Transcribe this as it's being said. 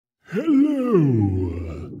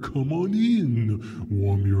Hello! Come on in.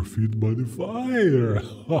 Warm your feet by the fire.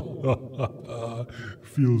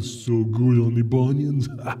 Feels so good on the bunions.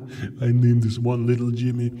 I named this one Little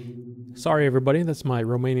Jimmy. Sorry, everybody. That's my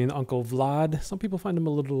Romanian uncle Vlad. Some people find him a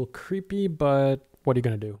little creepy, but what are you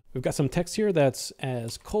going to do? We've got some text here that's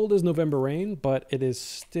as cold as November rain, but it is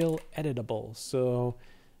still editable. So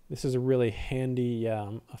this is a really handy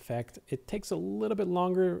effect. It takes a little bit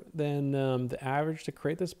longer than the average to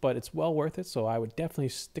create this, but it's well worth it. So I would definitely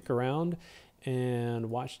stick around and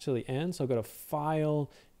watch till the end. So I'll go to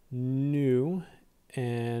File, New,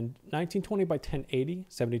 and 1920 by 1080,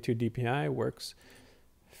 72 DPI works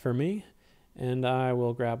for me. And I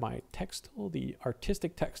will grab my text tool, the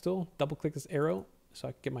artistic text tool, double click this arrow so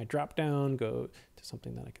I can get my drop down, go to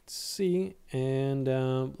something that I can see, and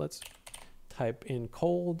let's type in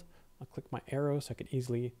cold. I'll click my arrow so I can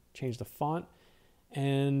easily change the font.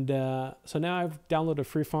 And so now I've downloaded a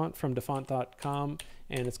free font from defont.com,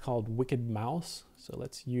 and it's called Wicked Mouse. So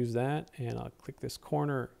let's use that, and I'll click this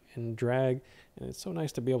corner and drag. And it's so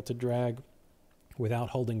nice to be able to drag without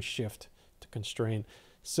holding shift to constrain.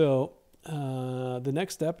 So the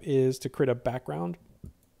next step is to create a background.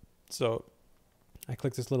 So I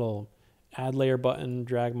click this little add layer button,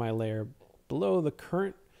 drag my layer below the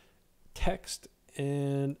current text,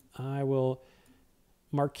 and I will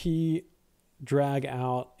marquee drag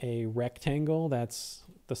out a rectangle that's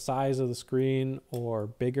the size of the screen or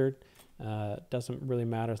bigger. Doesn't really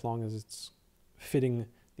matter as long as it's fitting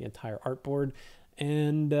the entire artboard.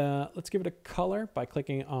 And let's give it a color by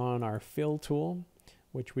clicking on our fill tool,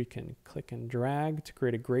 which we can click and drag to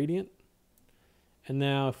create a gradient. And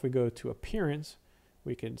now if we go to appearance,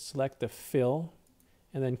 we can select the fill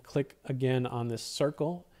and then click again on this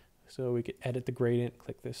circle. So we could edit the gradient,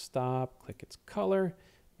 click this stop, click its color,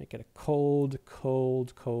 make it a cold,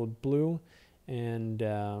 cold, cold blue. And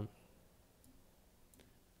I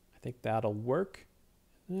think that'll work.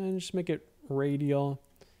 And just make it radial.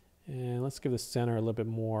 And let's give the center a little bit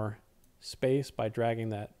more space by dragging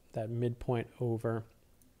that midpoint over.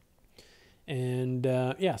 And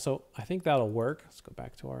yeah, so I think that'll work. Let's go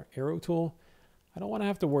back to our arrow tool. I don't want to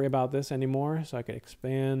have to worry about this anymore, so I could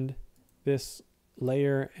expand this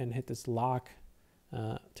layer and hit this lock.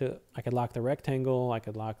 I could lock the rectangle, I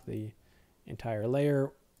could lock the entire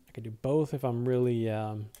layer. I could do both if I'm really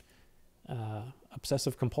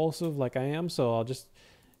obsessive compulsive like I am, so I'll just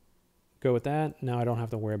go with that. Now I don't have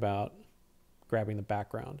to worry about grabbing the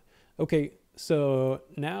background. Okay, so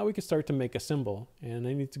now we can start to make a symbol, and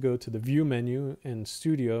I need to go to the view menu in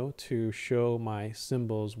Studio to show my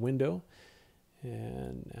symbols window.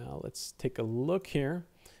 And now let's take a look here.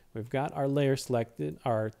 We've got our layer selected,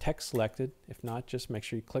 our text selected. If not, just make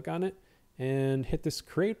sure you click on it and hit this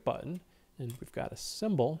create button, and we've got a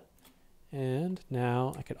symbol. And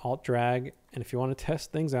now I can alt drag, and if you want to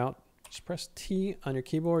test things out, just press T on your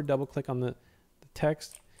keyboard, double click on the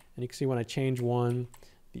text, and you can see when I change one,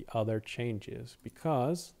 the other changes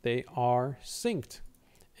because they are synced.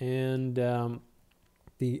 And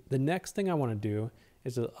the next thing I want to do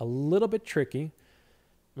is a little bit tricky.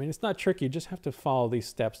 I mean, it's not tricky, you just have to follow these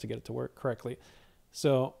steps to get it to work correctly.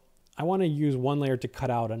 So I want to use one layer to cut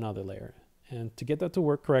out another layer. And to get that to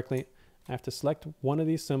work correctly, I have to select one of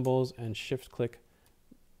these symbols and shift click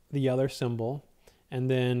the other symbol, and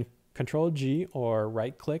then Control G or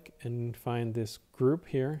right click and find this group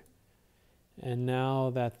here. And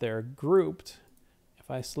now that they're grouped, if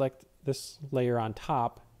I select this layer on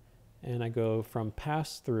top and I go from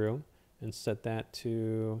pass through and set that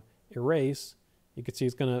to erase, you can see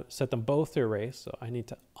it's going to set them both to erase. So I need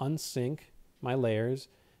to unsync my layers.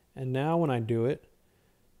 And now when I do it,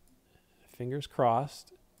 fingers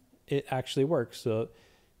crossed, it actually works. So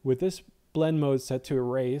with this blend mode set to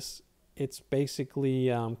erase, it's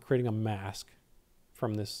basically creating a mask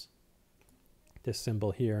from this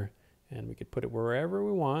symbol here. And we could put it wherever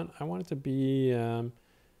we want. I want it to be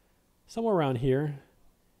somewhere around here.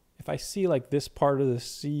 If I see like this part of the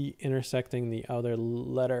C intersecting the other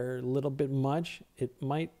letter a little bit much, it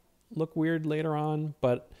might look weird later on,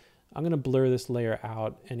 but I'm going to blur this layer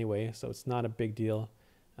out anyway, so it's not a big deal.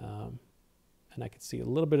 And I can see a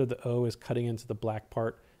little bit of the O is cutting into the black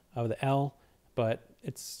part of the L, but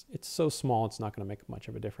it's so small it's not going to make much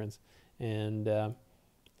of a difference. And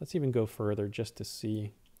let's even go further just to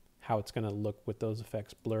see how it's going to look with those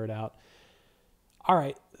effects blurred out. All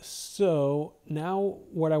right, so now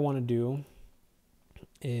what I want to do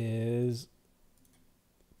is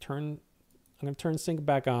I'm going to turn sync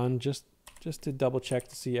back on just to double check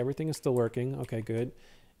to see everything is still working. Okay, good.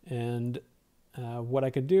 And what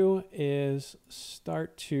I could do is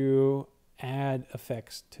start to add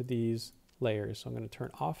effects to these layers. So I'm going to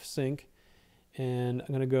turn off sync, and I'm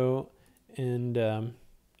going to go and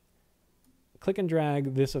click and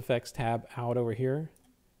drag this effects tab out over here,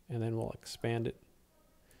 and then we'll expand it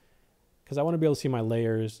because I want to be able to see my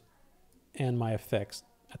layers and my effects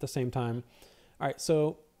at the same time. All right,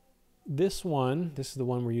 so this is the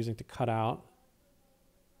one we're using to cut out.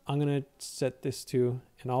 I'm going to set this to,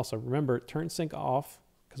 and also remember, turn sync off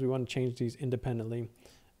because we want to change these independently.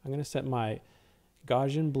 I'm going to set my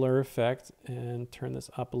Gaussian blur effect and turn this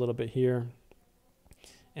up a little bit here.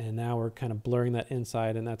 And now we're kind of blurring that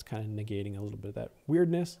inside, and that's kind of negating a little bit of that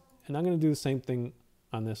weirdness. And I'm going to do the same thing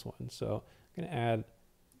on this one. So I'm going to add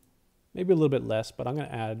maybe a little bit less, but I'm going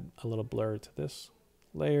to add a little blur to this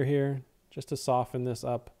layer here just to soften this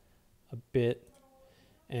up a bit.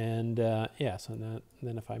 And yeah, so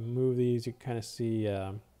then if I move these, you kind of see,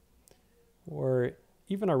 or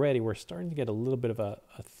even already, we're starting to get a little bit of a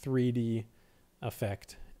 3D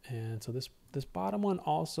effect. And so this bottom one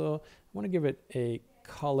also, I want to give it a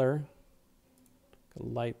color, a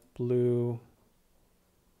light blue,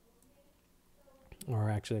 or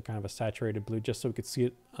actually kind of a saturated blue, just so we could see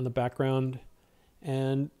it on the background.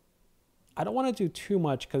 And I don't want to do too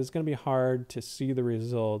much because it's going to be hard to see the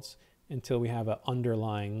results until we have an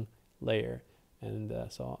underlying layer. And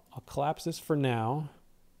so I'll collapse this for now.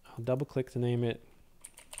 I'll double click to name it.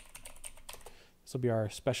 This will be our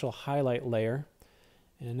special highlight layer.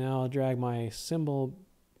 And now I'll drag my symbol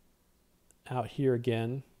out here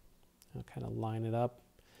again. I'll kind of line it up.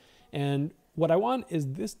 And what I want is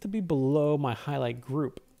this to be below my highlight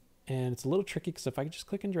group. And it's a little tricky because if I just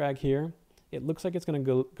click and drag here, it looks like it's going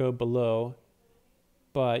to go below,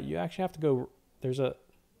 but you actually have to go, there's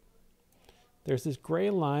this gray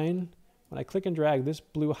line. When I click and drag, this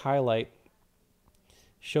blue highlight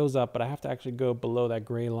shows up, but I have to actually go below that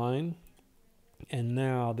gray line. And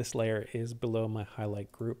now this layer is below my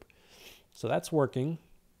highlight group. So that's working.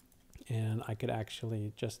 And I could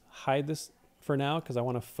actually just hide this for now because I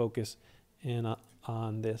want to focus in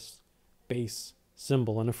on this base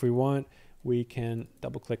symbol. And if we want, we can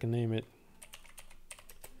double click and name it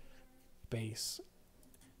base.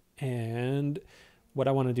 And what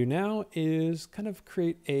I want to do now is kind of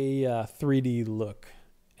create a 3D look.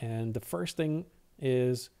 And the first thing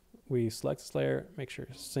is we select this layer, make sure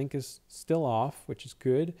sync is still off, which is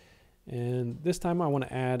good. And this time I want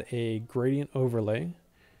to add a gradient overlay,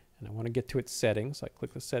 and I want to get to its settings. So I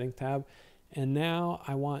click the setting tab, and now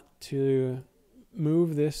I want to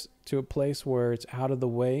move this to a place where it's out of the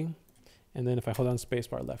way. And then if I hold down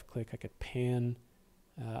spacebar, left click, I could pan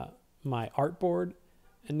my artboard.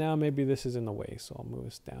 And now maybe this is in the way, so I'll move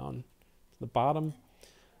this down to the bottom.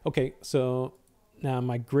 Okay, so now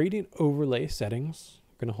my gradient overlay settings,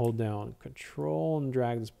 I'm gonna hold down Control and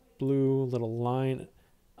drag this blue little line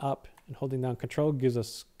up, and holding down Control gives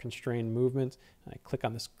us constrained movement. And I click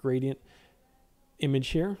on this gradient image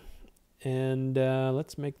here, and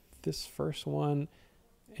let's make this first one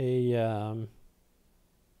a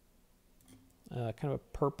kind of a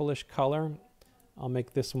purplish color. I'll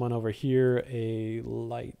make this one over here a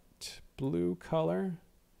light blue color,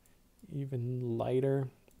 even lighter.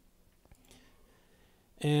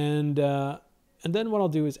 And then what I'll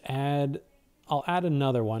do is I'll add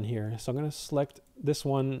another one here. So I'm going to select this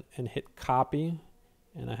one and hit copy,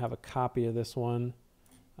 and I have a copy of this one.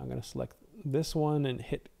 I'm going to select this one and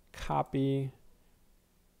hit copy,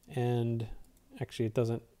 and actually it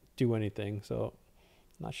doesn't do anything, so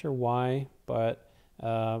I'm not sure why, but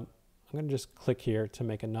I'm going to just click here to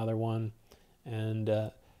make another one.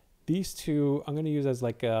 And these two I'm going to use as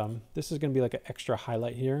like this is going to be like an extra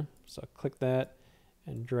highlight here, so click that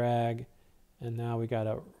and drag, and now we got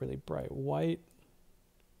a really bright white,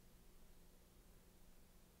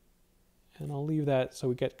 and I'll leave that so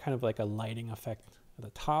we get kind of like a lighting effect at the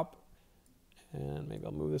top. And maybe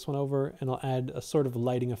I'll move this one over, and I'll add a sort of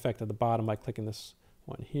lighting effect at the bottom by clicking this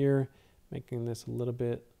one here, making this a little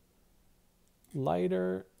bit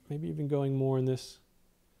lighter, maybe even going more in this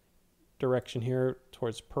direction here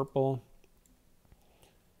towards purple.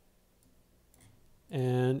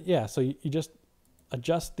 And yeah, so you just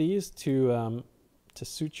adjust these to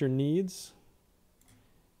suit your needs.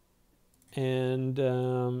 And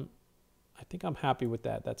I think I'm happy with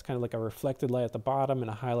that. That's kind of like a reflected light at the bottom and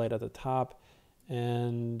a highlight at the top.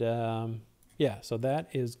 And yeah, so that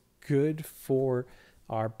is good for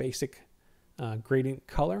our basic gradient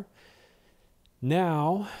color.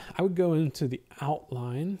 Now I would go into the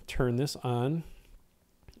outline, turn this on,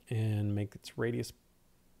 and make its radius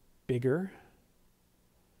bigger.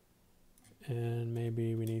 And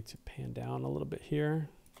maybe we need to pan down a little bit here.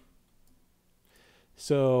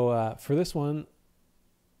 So for this one,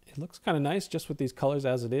 it looks kind of nice just with these colors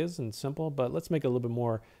as it is and simple, but let's make it a little bit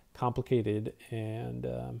more complicated and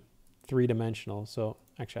three-dimensional. So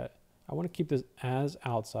actually, I want to keep this as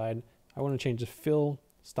outside. I want to change the fill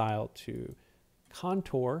style to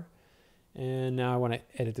contour. And now I want to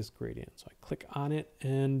edit this gradient. So I click on it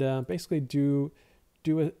and basically do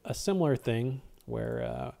a similar thing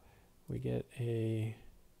where we get a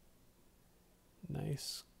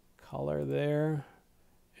nice color there.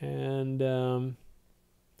 And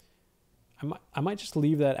I might just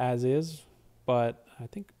leave that as is, but I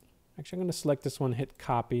think actually I'm going to select this one, hit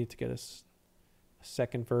copy to get a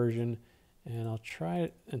second version, and I'll try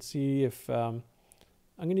it and see if I'm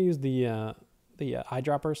going to use the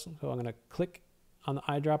eyedroppers. So I'm going to click on the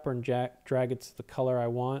eyedropper and drag it to the color I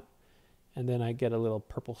want, and then I get a little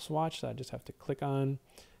purple swatch that I just have to click on.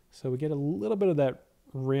 So we get a little bit of that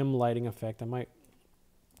rim lighting effect. I might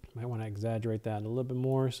want to exaggerate that a little bit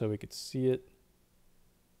more so we could see it.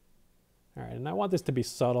 All right, and I want this to be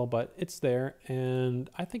subtle, but it's there, and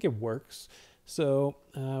I think it works. So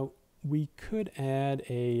we could add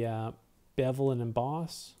a bevel and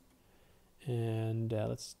emboss, and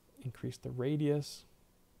let's increase the radius.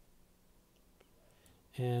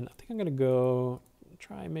 And I think I'm gonna go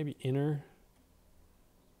try maybe inner.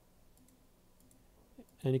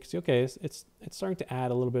 And you can see, okay, it's starting to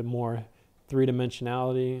add a little bit more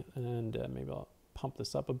three-dimensionality, and maybe I'll pump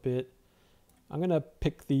this up a bit. I'm gonna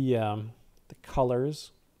pick the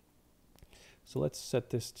colors. So let's set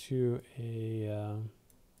this to a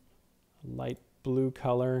light blue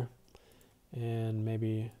color, and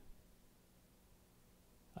maybe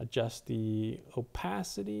adjust the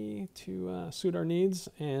opacity to suit our needs.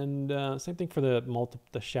 And same thing for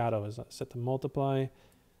the shadow, is set to multiply.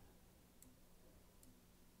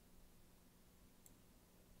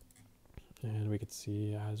 And we could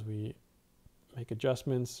see as we make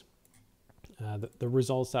adjustments, the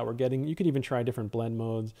results that we're getting. You could even try different blend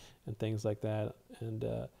modes and things like that, and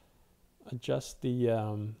adjust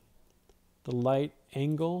the light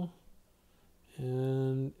angle.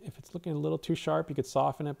 And if it's looking a little too sharp, you could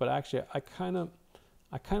soften it. But actually, I kind of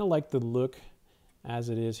like the look as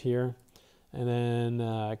it is here. And then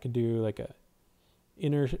I could do like a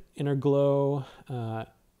inner glow,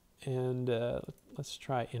 and let's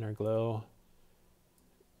try inner glow.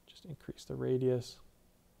 Just increase the radius.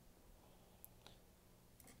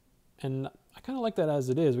 And I kind of like that as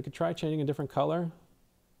it is. We could try changing a different color.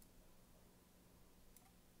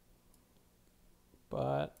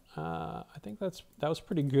 But I think that was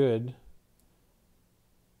pretty good.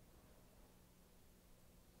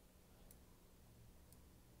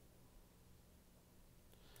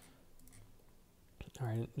 All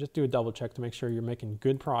right, just do a double check to make sure you're making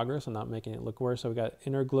good progress and not making it look worse. So we got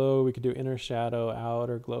inner glow, we could do inner shadow,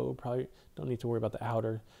 outer glow. Probably don't need to worry about the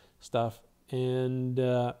outer stuff. And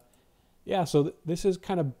yeah, so this is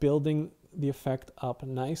kind of building the effect up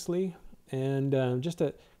nicely. And just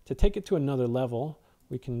to take it to another level,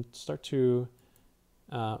 we can start to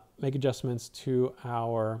make adjustments to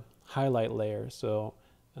our highlight layer. So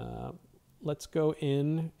let's go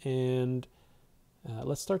in and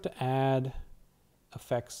let's start to add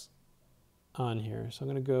effects on here. So I'm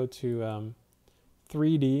going to go to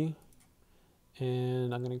 3D,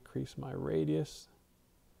 and I'm going to increase my radius.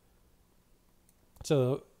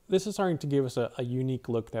 So this is starting to give us a unique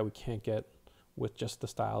look that we can't get with just the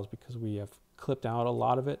styles, because we have clipped out a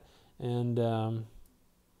lot of it. And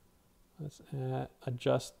let's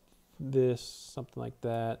adjust this, something like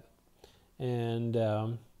that. And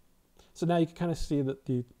so now you can kind of see that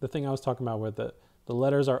the thing I was talking about, where the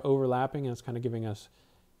letters are overlapping, and it's kind of giving us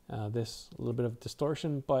this little bit of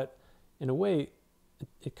distortion, but in a way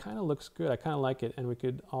it kind of looks good. I kind of like it. And we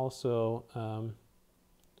could also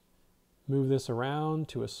move this around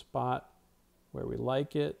to a spot where we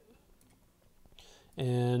like it.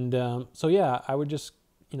 And so yeah, I would just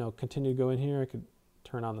continue to go in here. I could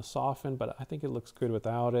turn on the soften, but I think it looks good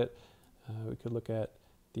without it. We could look at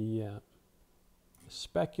the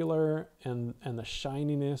specular and the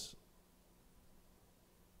shininess.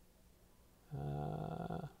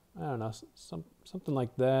 I don't know, something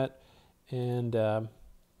like that. And I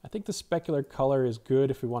think the specular color is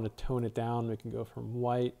good. If we want to tone it down, we can go from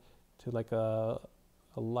white to like a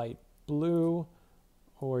light blue,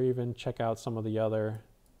 or even check out some of the other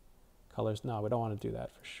colors. No, we don't want to do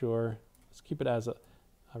that for sure. Let's keep it as a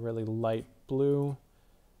really light blue.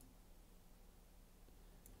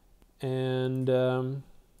 And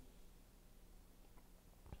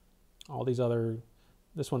all these other,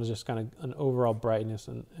 this one is just kind of an overall brightness,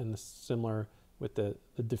 and similar with the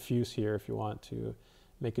diffuse here if you want to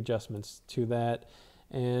make adjustments to that.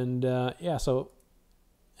 And yeah, so,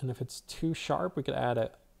 and if it's too sharp, we could add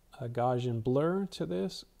a Gaussian blur to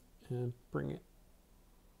this and bring it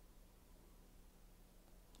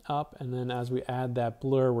up. And then as we add that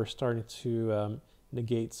blur, we're starting to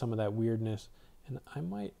negate some of that weirdness. And I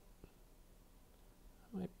might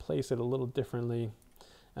place it a little differently.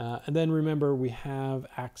 And then remember, we have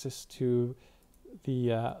access to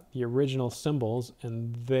the original symbols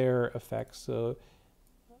and their effects. So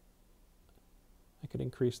I could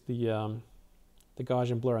increase the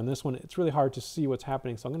Gaussian blur on this one. It's really hard to see what's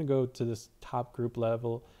happening, so I'm going to go to this top group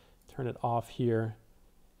level, turn it off here,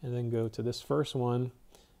 and then go to this first one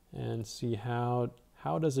and see how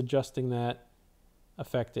does adjusting that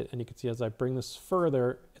affect it. And you can see as I bring this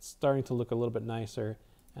further, it's starting to look a little bit nicer.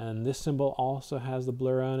 And this symbol also has the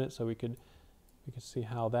blur on it, so we can see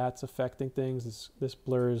how that's affecting things. This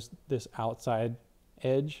blurs this outside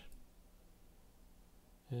edge.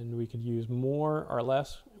 And we could use more or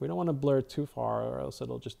less. We don't want to blur it too far or else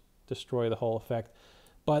it'll just destroy the whole effect.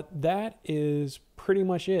 But that is pretty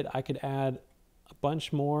much it. I could add a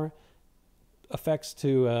bunch more effects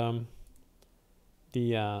to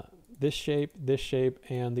this shape,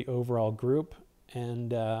 and the overall group.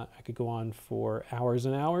 And I could go on for hours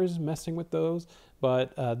and hours messing with those.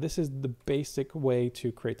 But this is the basic way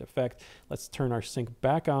to create the effect. Let's turn our sync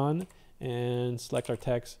back on and select our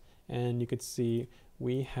text. And you could see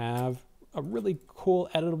we have a really cool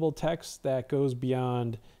editable text that goes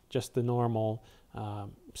beyond just the normal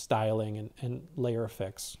styling and layer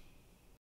effects.